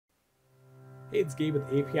Hey, it's Gabe with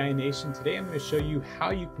API Nation. Today I'm going to show you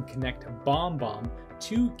how you can connect BombBomb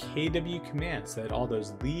to KW Command so that all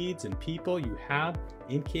those leads and people you have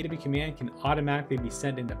in KW Command can automatically be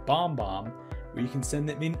sent into BombBomb, where you can send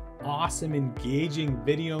them an awesome, engaging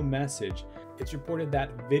video message. It's reported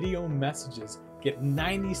that video messages get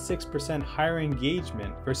 96% higher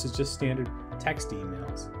engagement versus just standard text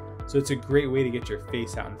emails. So it's a great way to get your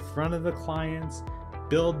face out in front of the clients,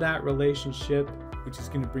 build that relationship, which is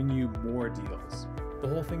going to bring you more deals. The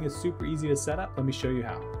whole thing is super easy to set up. Let me show you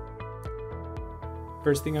how.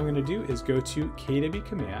 First thing I'm going to do is go to KW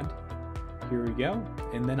Command. Here we go.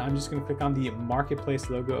 And then I'm just going to click on the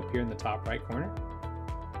marketplace logo up here in the top right corner.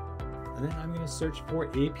 And then I'm going to search for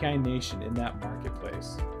API Nation in that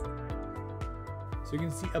marketplace. So you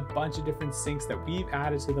can see a bunch of different syncs that we've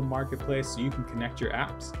added to the marketplace so you can connect your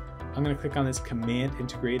apps. I'm going to click on this command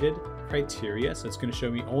integrated criteria. So it's going to show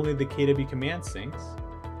me only the KW Command syncs.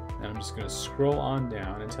 And I'm just going to scroll on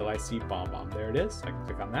down until I see BombBomb. There it is. So I can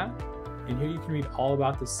click on that. And here you can read all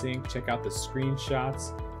about the sync, check out the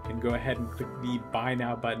screenshots, and go ahead and click the buy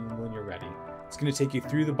now button when you're ready. It's going to take you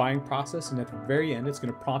through the buying process, and at the very end, it's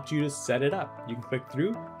going to prompt you to set it up. You can click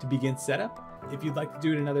through to begin setup. If you'd like to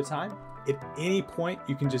do it another time, at any point,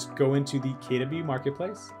 you can just go into the KW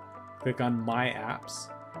Marketplace, click on My Apps,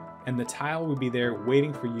 and the tile will be there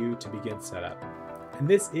waiting for you to begin setup. And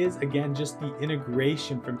this is, again, just the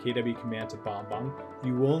integration from KW Command to BombBomb.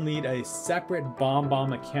 You will need a separate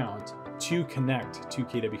BombBomb account to connect to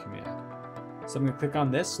KW Command. So I'm going to click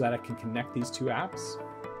on this so that I can connect these two apps.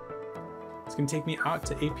 It's going to take me out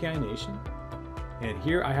to API Nation, and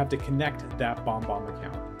here I have to connect that BombBomb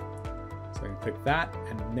account. So I can click that,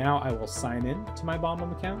 and now I will sign in to my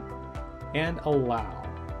BombBomb account and allow,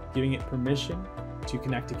 giving it permission to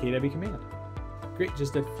connect to KW Command. Great,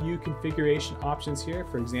 just a few configuration options here.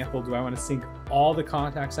 For example, do I want to sync all the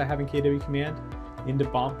contacts I have in KW Command into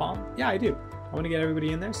BombBomb? Yeah, I do. I want to get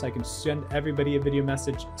everybody in there so I can send everybody a video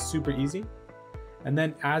message super easy. And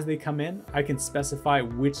then as they come in, I can specify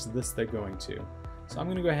which list they're going to. So I'm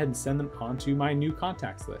going to go ahead and send them onto my new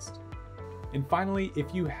contacts list. And finally,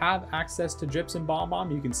 if you have access to drips in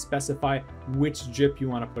BombBomb, you can specify which drip you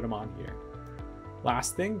want to put them on here.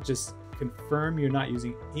 Last thing, just confirm you're not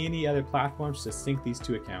using any other platforms to sync these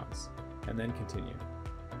two accounts, and then continue.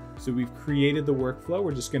 So we've created the workflow.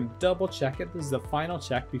 We're just going to double check it. This is the final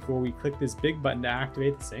check before we click this big button to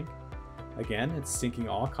activate the sync. Again, it's syncing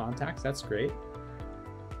all contacts. That's great.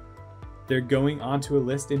 They're going onto a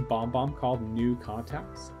list in BombBomb called New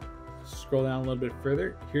Contacts. Scroll down a little bit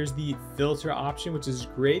further. Here's the filter option, which is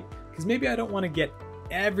great because maybe I don't want to get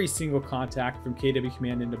every single contact from KW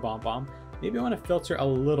Command into BombBomb. Maybe I want to filter a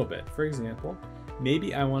little bit. For example,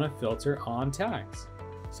 maybe I want to filter on tags.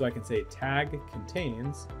 So I can say tag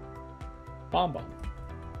contains BombBomb.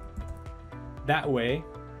 That way,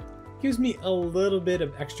 gives me a little bit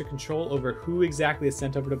of extra control over who exactly is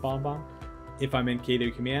sent over to BombBomb. If I'm in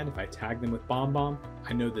KW Command, if I tag them with BombBomb,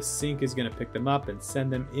 I know the sync is going to pick them up and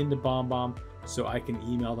send them into BombBomb so I can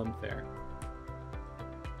email them there.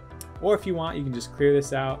 Or if you want, you can just clear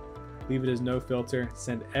this out, leave it as no filter,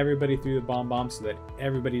 send everybody through the BombBomb so that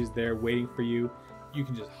everybody is there waiting for you. You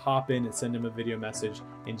can just hop in and send them a video message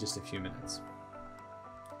in just a few minutes.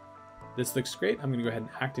 This looks great. I'm going to go ahead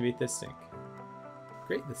and activate this sync.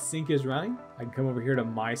 Great, the sync is running. I can come over here to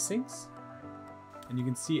My Syncs, and you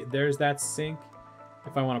can see there's that sync.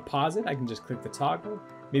 If I want to pause it, I can just click the toggle.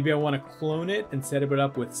 Maybe I want to clone it and set it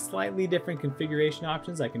up with slightly different configuration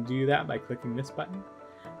options. I can do that by clicking this button.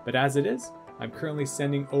 But as it is, I'm currently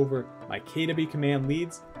sending over my KW Command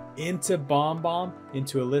leads into BombBomb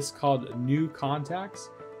into a list called New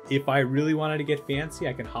Contacts. If I really wanted to get fancy,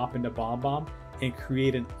 I can hop into BombBomb and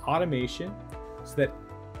create an automation so that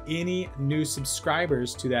any new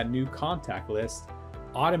subscribers to that new contact list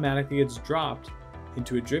automatically gets dropped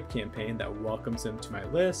into a drip campaign that welcomes them to my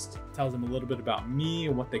list, tells them a little bit about me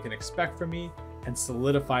and what they can expect from me, and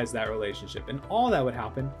solidifies that relationship. And all that would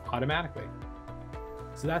happen automatically.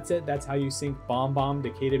 So that's it. That's how you sync BombBomb to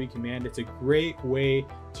KW Command. It's a great way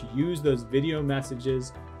to use those video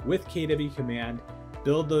messages with KW Command,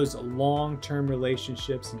 build those long-term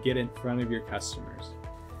relationships, and get in front of your customers.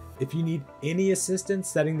 If you need any assistance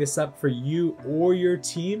setting this up for you or your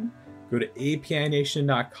team, go to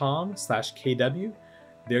apination.com/KW.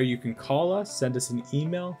 There you can call us, send us an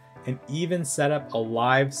email, and even set up a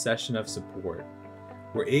live session of support.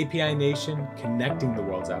 We're API Nation, connecting the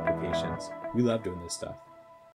world's applications. We love doing this stuff.